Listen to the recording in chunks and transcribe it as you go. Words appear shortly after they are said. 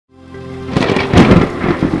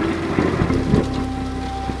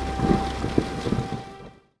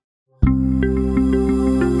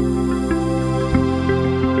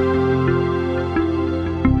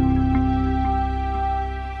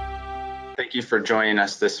you for joining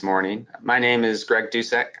us this morning. My name is Greg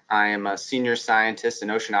Dusek. I am a senior scientist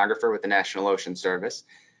and oceanographer with the National Ocean Service.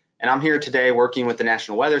 And I'm here today working with the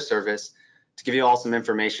National Weather Service to give you all some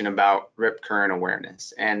information about rip current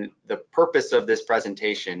awareness. And the purpose of this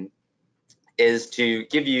presentation is to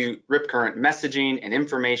give you rip current messaging and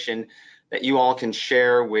information that you all can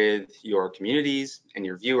share with your communities and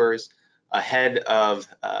your viewers ahead of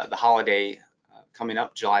the holiday coming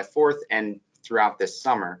up July 4th and throughout this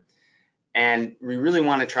summer. And we really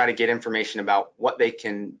want to try to get information about what they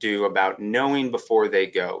can do about knowing before they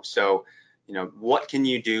go. So, what can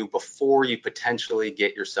you do before you potentially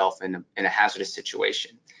get yourself in a hazardous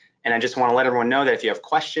situation? And I just want to let everyone know that if you have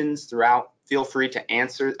questions throughout, feel free to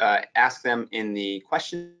ask them in the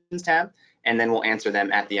questions tab, and then we'll answer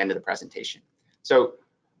them at the end of the presentation. So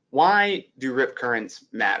why do rip currents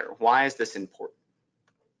matter? Why is this important?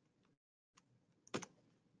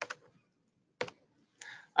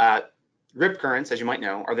 Rip currents, as you might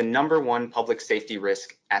know, are the #1 public safety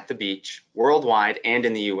risk at the beach worldwide and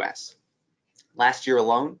in the US. Last year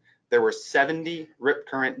alone, there were 70 rip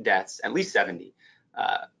current deaths, at least 70,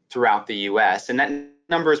 throughout the US. And that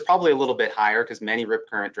number is probably a little bit higher because many rip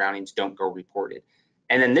current drownings don't go reported.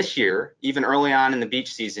 And then this year, even early on in the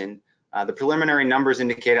beach season, the preliminary numbers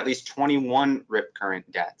indicate at least 21 rip current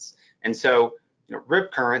deaths. And so,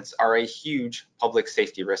 rip currents are a huge public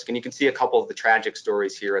safety risk. And you can see a couple of the tragic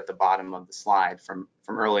stories here at the bottom of the slide from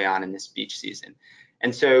early on in this beach season.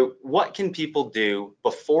 And so what can people do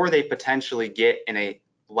before they potentially get in a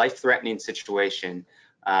life-threatening situation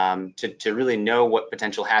to really know what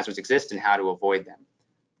potential hazards exist and how to avoid them?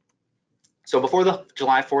 So before the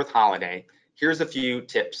July 4th holiday, here's a few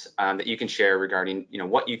tips that you can share regarding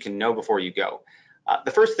what you can know before you go.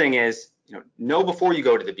 The first thing is, know before you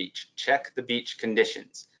go to the beach. Check the beach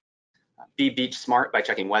conditions. Be beach smart by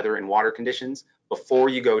checking weather and water conditions before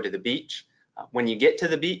you go to the beach. When you get to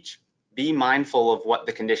the beach, be mindful of what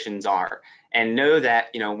the conditions are, and know that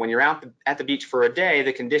when you're out at the beach for a day,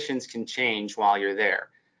 the conditions can change while you're there.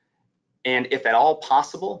 And if at all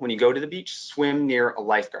possible, when you go to the beach, swim near a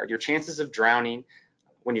lifeguard. Your chances of drowning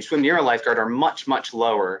when you swim near a lifeguard are much, much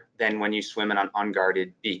lower than when you swim in an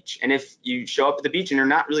unguarded beach. And if you show up at the beach and you're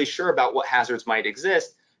not really sure about what hazards might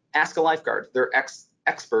exist, ask a lifeguard. They're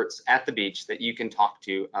experts at the beach that you can talk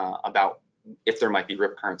to about if there might be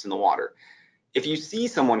rip currents in the water. If you see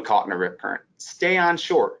someone caught in a rip current, stay on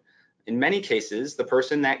shore. In many cases, the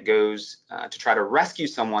person that goes to try to rescue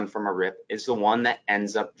someone from a rip is the one that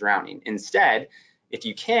ends up drowning. Instead, if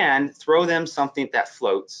you can, throw them something that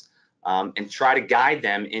floats and try to guide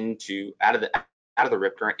them out of the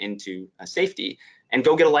rip current into safety, and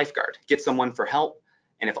go get a lifeguard, get someone for help,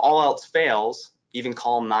 and if all else fails, even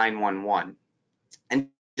call 911. And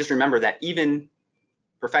just remember that even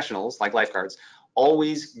professionals like lifeguards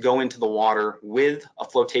always go into the water with a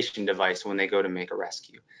flotation device when they go to make a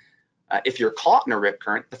rescue. If you're caught in a rip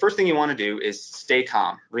current, the first thing you want to do is stay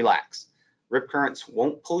calm, relax. Rip currents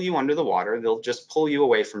won't pull you under the water, they'll just pull you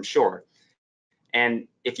away from shore. And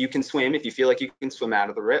if you can swim, if you feel like you can swim out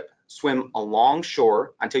of the rip, swim along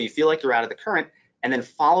shore until you feel like you're out of the current, and then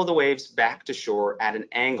follow the waves back to shore at an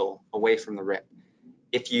angle away from the rip.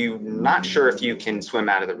 If you're not sure if you can swim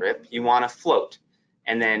out of the rip, you want to float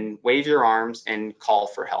and then wave your arms and call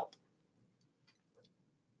for help.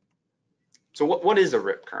 So what is a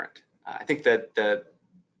rip current? I think that the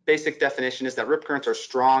basic definition is that rip currents are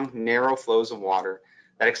strong, narrow flows of water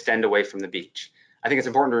that extend away from the beach. I think it's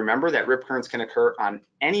important to remember that rip currents can occur on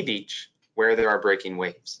any beach where there are breaking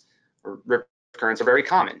waves. Rip currents are very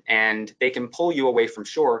common and they can pull you away from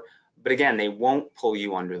shore, but again, they won't pull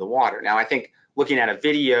you under the water. Now, I think looking at a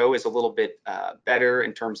video is a little bit better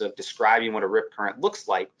in terms of describing what a rip current looks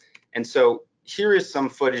like. And so here is some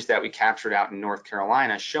footage that we captured out in North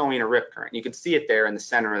Carolina showing a rip current. You can see it there in the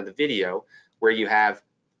center of the video where you have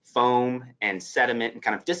foam and sediment and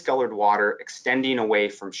kind of discolored water extending away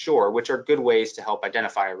from shore, which are good ways to help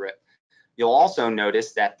identify a rip. You'll also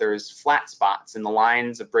notice that there's flat spots in the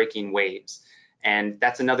lines of breaking waves, and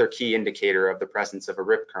that's another key indicator of the presence of a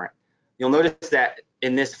rip current. You'll notice that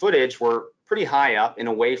in this footage, we're pretty high up and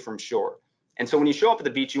away from shore. And so when you show up at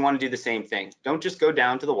the beach, you want to do the same thing. Don't just go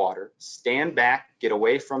down to the water, stand back, get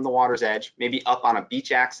away from the water's edge, maybe up on a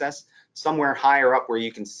beach access, somewhere higher up where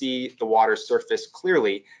you can see the water's surface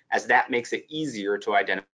clearly, as that makes it easier to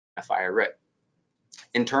identify a rip.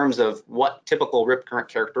 In terms of what typical rip current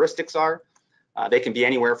characteristics are, they can be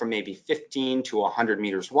anywhere from maybe 15 to 100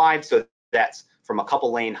 meters wide. So that's from a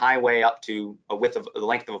couple lane highway up to a width of the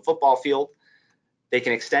length of a football field. They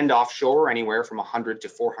can extend offshore anywhere from 100 to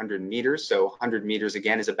 400 meters. So 100 meters,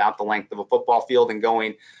 again, is about the length of a football field, and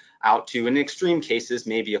going out to, in extreme cases,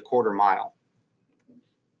 maybe a quarter mile.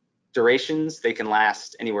 Durations, they can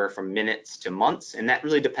last anywhere from minutes to months, and that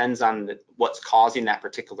really depends on what's causing that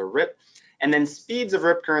particular rip. And then speeds of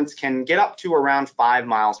rip currents can get up to around 5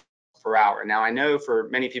 miles per hour. Now, I know for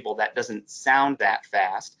many people that doesn't sound that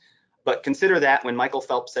fast, but consider that when Michael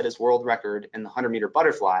Phelps set his world record in the 100-meter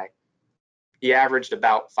butterfly, he averaged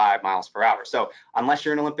about 5 miles per hour. So unless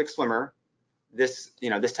you're an Olympic swimmer, this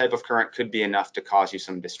type of current could be enough to cause you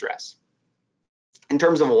some distress. In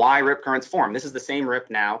terms of why rip currents form, this is the same rip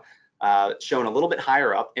now, shown a little bit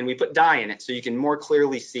higher up, and we put dye in it so you can more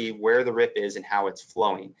clearly see where the rip is and how it's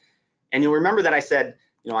flowing. And you'll remember that I said,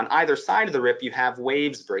 on either side of the rip, you have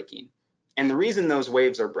waves breaking. And the reason those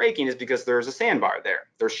waves are breaking is because there's a sandbar there.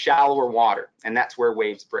 There's shallower water, and that's where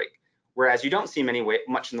waves break. Whereas you don't see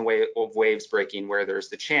much in the way of waves breaking where there's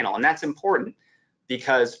the channel. And that's important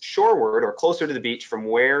because shoreward or closer to the beach from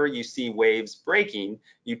where you see waves breaking,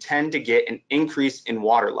 you tend to get an increase in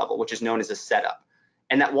water level, which is known as a setup.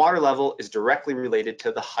 And that water level is directly related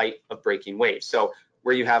to the height of breaking waves. So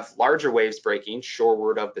where you have larger waves breaking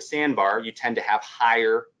shoreward of the sandbar, you tend to have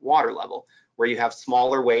higher water level. Where you have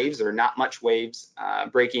smaller waves or not much waves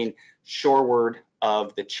breaking shoreward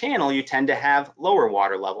of the channel, you tend to have lower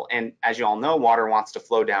water level. And as you all know, water wants to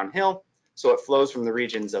flow downhill. So it flows from the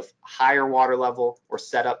regions of higher water level or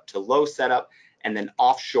setup to low setup, and then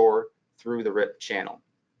offshore through the rip channel.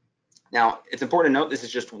 Now, it's important to note this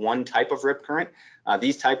is just one type of rip current.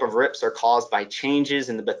 These type of rips are caused by changes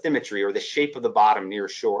in the bathymetry or the shape of the bottom near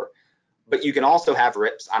shore. But you can also have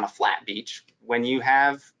rips on a flat beach when you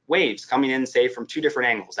have waves coming in, say, from two different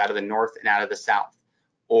angles, out of the north and out of the south.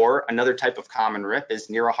 Or another type of common rip is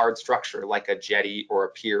near a hard structure like a jetty or a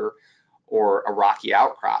pier or a rocky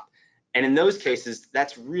outcrop. And in those cases,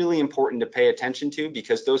 that's really important to pay attention to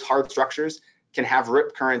because those hard structures can have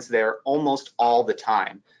rip currents there almost all the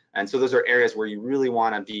time. And so those are areas where you really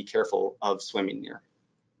want to be careful of swimming near.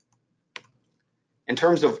 In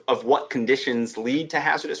terms of what conditions lead to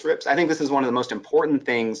hazardous rips, I think this is one of the most important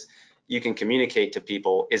things you can communicate to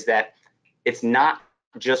people is that it's not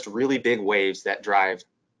just really big waves that drive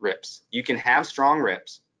rips. You can have strong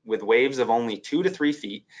rips with waves of only 2 to 3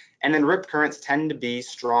 feet, and then rip currents tend to be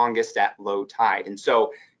strongest at low tide. And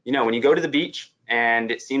so, when you go to the beach and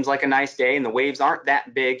it seems like a nice day and the waves aren't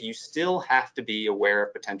that big, you still have to be aware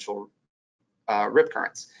of potential rip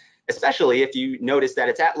currents. Especially if you notice that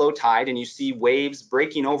it's at low tide and you see waves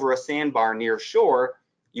breaking over a sandbar near shore,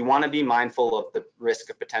 you want to be mindful of the risk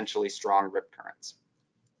of potentially strong rip currents.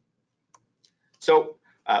 So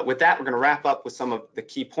with that, we're going to wrap up with some of the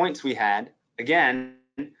key points we had. Again,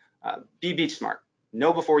 be beach smart.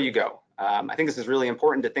 Know before you go. I think this is really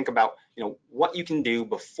important to think about, what you can do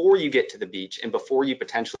before you get to the beach and before you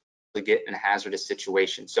potentially get in a hazardous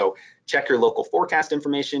situation. So check your local forecast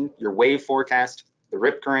information, your wave forecast, the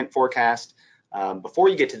rip current forecast before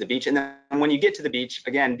you get to the beach. And then when you get to the beach,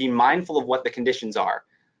 again, be mindful of what the conditions are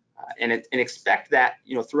and expect that,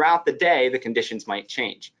 throughout the day, the conditions might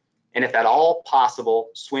change. And if at all possible,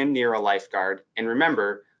 swim near a lifeguard. And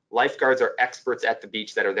remember, lifeguards are experts at the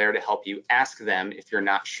beach that are there to help you. Ask them if you're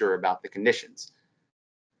not sure about the conditions.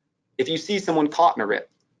 If you see someone caught in a rip,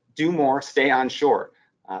 do more, stay on shore.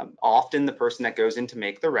 Often the person that goes in to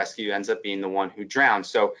make the rescue ends up being the one who drowned.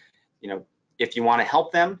 So, if you want to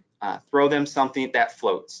help them, throw them something that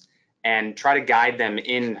floats and try to guide them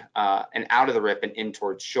in and out of the rip and in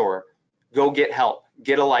towards shore. Go get help,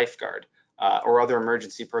 get a lifeguard or other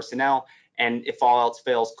emergency personnel. And if all else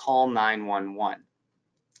fails, call 911.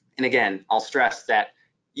 And again, I'll stress that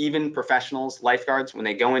even professionals, lifeguards, when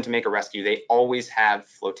they go in to make a rescue, they always have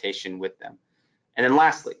flotation with them. And then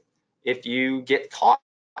lastly, if you get caught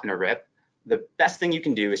in a rip, the best thing you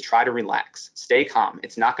can do is try to relax, stay calm.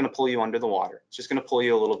 It's not going to pull you under the water. It's just going to pull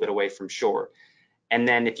you a little bit away from shore. And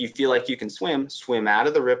then if you feel like you can swim, swim out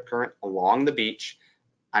of the rip current along the beach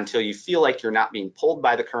until you feel like you're not being pulled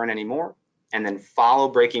by the current anymore, and then follow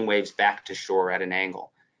breaking waves back to shore at an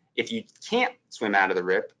angle. If you can't swim out of the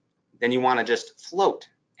rip, then you want to just float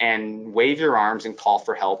and wave your arms and call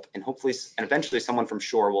for help, and hopefully and eventually someone from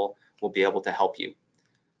shore will be able to help you.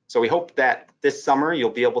 So we hope that this summer you'll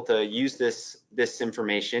be able to use this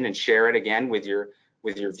information and share it again with your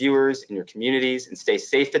viewers in your communities, and stay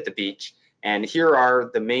safe at the beach. And here are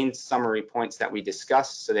the main summary points that we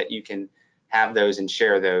discussed so that you can have those and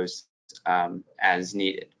share those as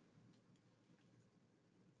needed.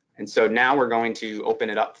 And so now we're going to open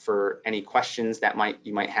it up for any questions that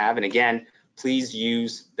you might have. And again, please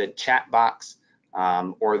use the chat box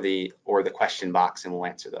or the question box, and we'll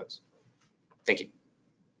answer those. Thank you.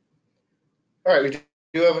 All right, we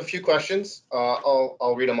do have a few questions.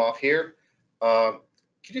 I'll read them off here.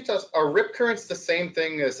 Could you tell us, are rip currents the same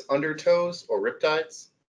thing as undertows or riptides?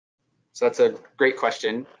 So that's a great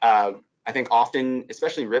question. I think often,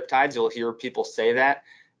 especially riptides, you'll hear people say that,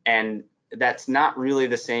 and that's not really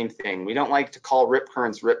the same thing. We don't like to call rip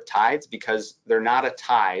currents rip tides because they're not a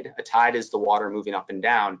tide. A tide is the water moving up and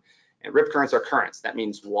down, and rip currents are currents. That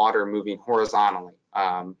means water moving horizontally,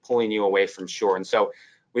 pulling you away from shore. And so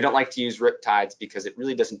we don't like to use rip tides because it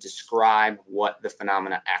really doesn't describe what the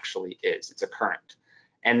phenomena actually is. It's a current.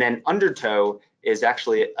 And then undertow is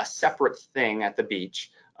actually a separate thing at the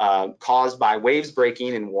beach, caused by waves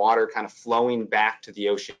breaking and water kind of flowing back to the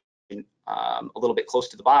ocean a little bit close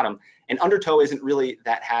to the bottom. And undertow isn't really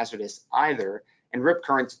that hazardous either. And rip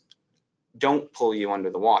currents don't pull you under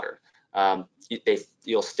the water.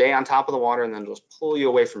 You'll stay on top of the water and then just pull you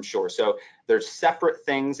away from shore. So there's separate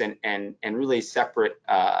things and really separate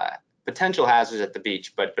potential hazards at the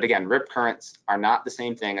beach. But again, rip currents are not the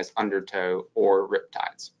same thing as undertow or rip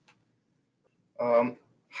tides.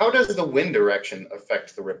 How does the wind direction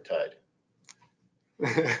affect the riptide?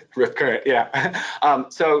 Rip current, yeah.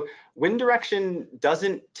 So wind direction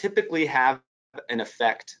doesn't typically have an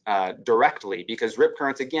effect directly because rip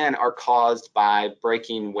currents, again, are caused by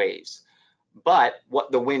breaking waves. But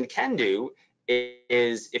what the wind can do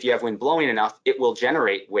is if you have wind blowing enough, it will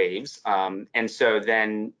generate waves. And so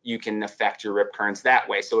then you can affect your rip currents that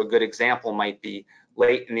way. So a good example might be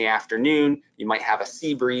late in the afternoon, you might have a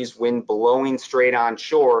sea breeze, wind blowing straight on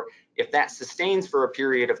shore. If that sustains for a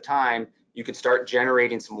period of time, you could start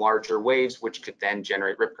generating some larger waves, which could then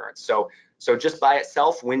generate rip currents. So just by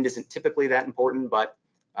itself, wind isn't typically that important, but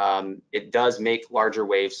it does make larger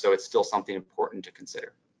waves, so it's still something important to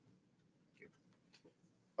consider.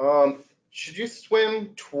 Should you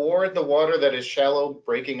swim toward the water that is shallow,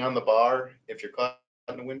 breaking on the bar if you're caught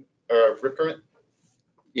in a wind or a rip current?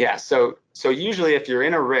 Yeah, so usually if you're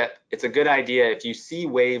in a rip, it's a good idea if you see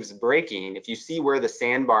waves breaking, if you see where the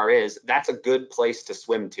sandbar is, that's a good place to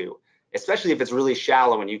swim to, especially if it's really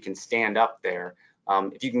shallow and you can stand up there.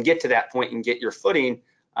 If you can get to that point and get your footing,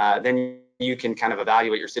 then you can kind of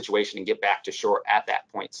evaluate your situation and get back to shore at that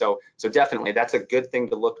point. So definitely that's a good thing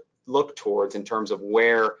to look towards in terms of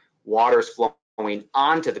where water's flowing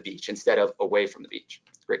onto the beach instead of away from the beach.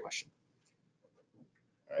 Great question.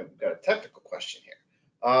 All right, we've got a technical question here.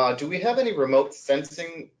 Do we have any remote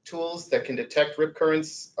sensing tools that can detect rip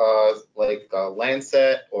currents like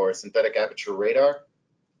Landsat or synthetic aperture radar?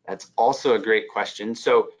 That's also a great question.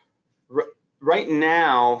 So right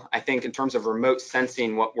now, I think in terms of remote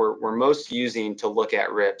sensing, what we're most using to look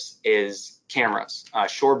at rips is cameras,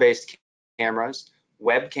 shore-based cameras,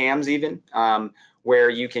 webcams even,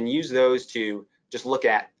 where you can use those to just look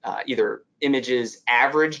at either images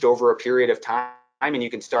averaged over a period of time, and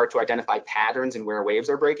you can start to identify patterns in where waves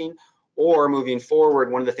are breaking. Or moving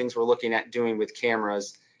forward, one of the things we're looking at doing with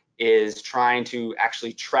cameras is trying to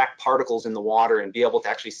actually track particles in the water and be able to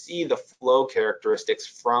actually see the flow characteristics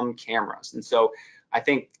from cameras. And so I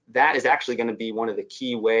think that is actually going to be one of the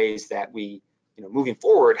key ways that we, moving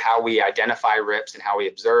forward, how we identify rips and how we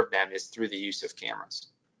observe them is through the use of cameras.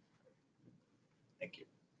 Thank you.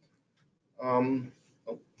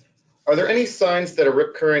 Are there any signs that a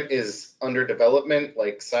rip current is under development,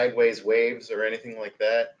 like sideways waves or anything like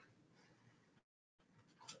that?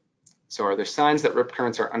 So are there signs that rip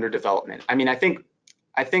currents are under development? I mean, I think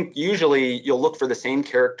usually you'll look for the same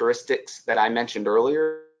characteristics that I mentioned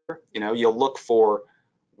earlier. You'll look for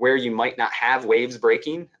where you might not have waves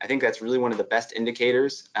breaking. I think that's really one of the best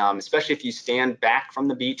indicators, especially if you stand back from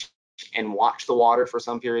the beach and watch the water for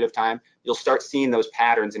some period of time. You'll start seeing those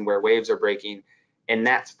patterns in where waves are breaking, and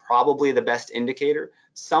that's probably the best indicator.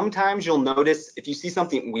 Sometimes you'll notice if you see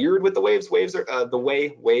something weird with the way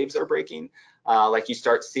waves are breaking, like you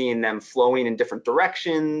start seeing them flowing in different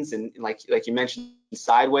directions, and like you mentioned,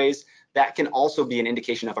 sideways, that can also be an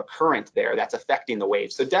indication of a current there that's affecting the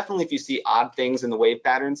waves. So definitely if you see odd things in the wave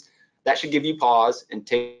patterns, that should give you pause and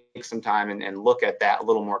take some time and look at that a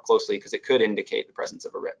little more closely, because it could indicate the presence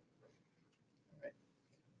of a rip.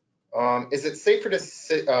 Is it safer to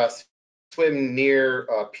swim near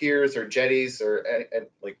piers or jetties or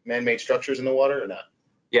like man-made structures in the water or not?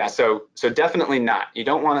 Yeah, so definitely not. You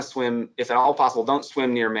don't want to swim, if at all possible, don't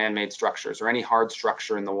swim near man-made structures or any hard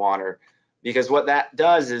structure in the water, because what that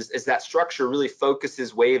does is that structure really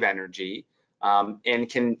focuses wave energy and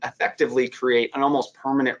can effectively create an almost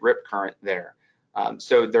permanent rip current there.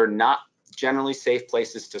 So they're not generally safe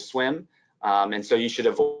places to swim, and so you should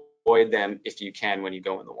avoid them if you can when you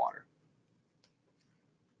go in the water.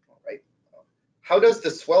 All right. How does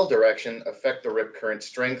the swell direction affect the rip current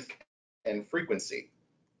strength and frequency?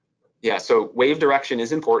 Yeah, so wave direction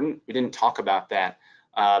is important. We didn't talk about that.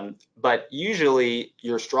 But usually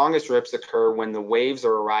your strongest rips occur when the waves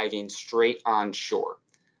are arriving straight on shore.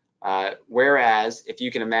 Whereas if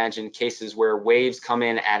you can imagine cases where waves come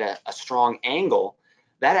in at a strong angle,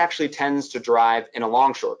 that actually tends to drive in a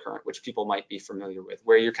longshore current, which people might be familiar with,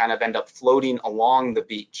 where you kind of end up floating along the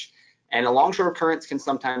beach. And longshore currents can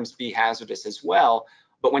sometimes be hazardous as well,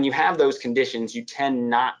 but when you have those conditions, you tend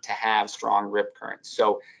not to have strong rip currents.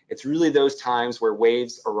 So it's really those times where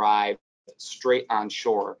waves arrive straight on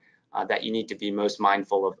shore that you need to be most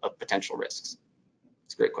mindful of potential risks.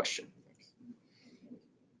 It's a great question.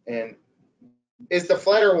 And is the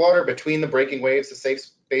flatter water between the breaking waves a safe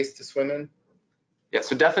space to swim in? Yeah,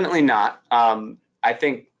 so definitely not. I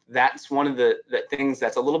think that's one of the things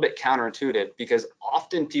that's a little bit counterintuitive, because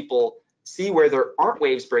often people see where there aren't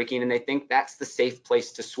waves breaking and they think that's the safe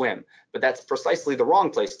place to swim, but that's precisely the wrong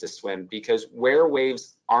place to swim, because where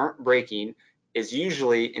waves aren't breaking is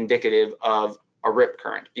usually indicative of a rip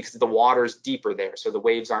current, because the water's deeper there, so the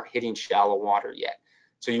waves aren't hitting shallow water yet.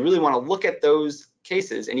 So you really want to look at those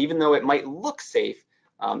cases, and even though it might look safe,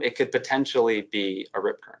 it could potentially be a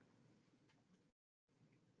rip current.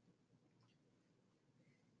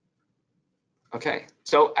 Okay,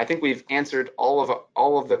 so I think we've answered all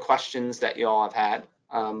of the questions that you all have had.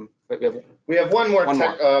 But we have one more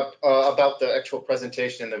about the actual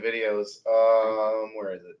presentation and the videos.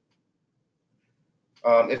 Where is it?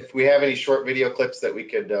 If we have any short video clips that we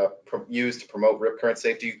could use to promote rip current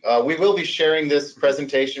safety, we will be sharing this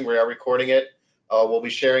presentation. We are recording it. We'll be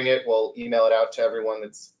sharing it. We'll email it out to everyone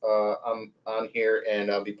that's on here, and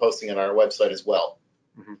I'll be posting it on our website as well.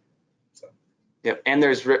 Mm-hmm. Yep, and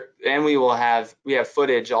we have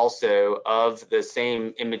footage also of the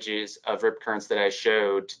same images of rip currents that I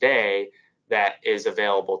showed today that is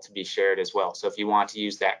available to be shared as well. So if you want to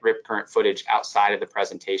use that rip current footage outside of the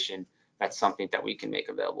presentation, that's something that we can make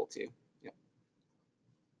available to you. Yep.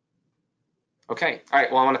 Okay, all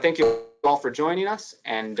right. Well, I want to thank you all for joining us,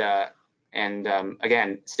 and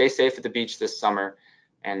again, stay safe at the beach this summer,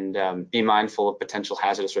 and be mindful of potential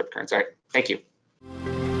hazardous rip currents. All right, thank you.